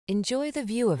Enjoy the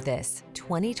view of this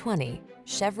 2020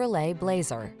 Chevrolet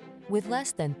Blazer. With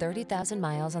less than 30,000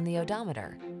 miles on the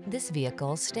odometer, this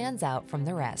vehicle stands out from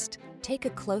the rest. Take a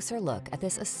closer look at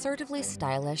this assertively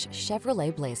stylish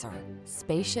Chevrolet Blazer.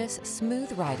 Spacious,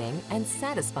 smooth riding, and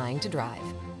satisfying to drive.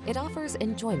 It offers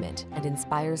enjoyment and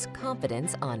inspires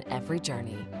confidence on every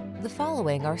journey. The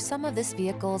following are some of this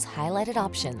vehicle's highlighted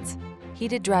options: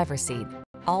 heated driver's seat,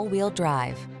 all-wheel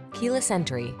drive, keyless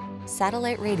entry,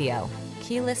 satellite radio,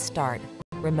 keyless start,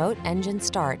 remote engine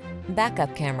start,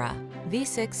 backup camera,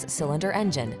 V6 cylinder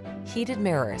engine, heated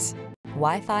mirrors,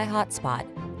 Wi-Fi hotspot.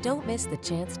 Don't miss the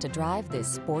chance to drive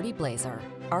this sporty Blazer.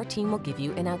 Our team will give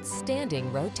you an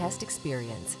outstanding road test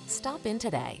experience. Stop in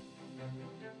today.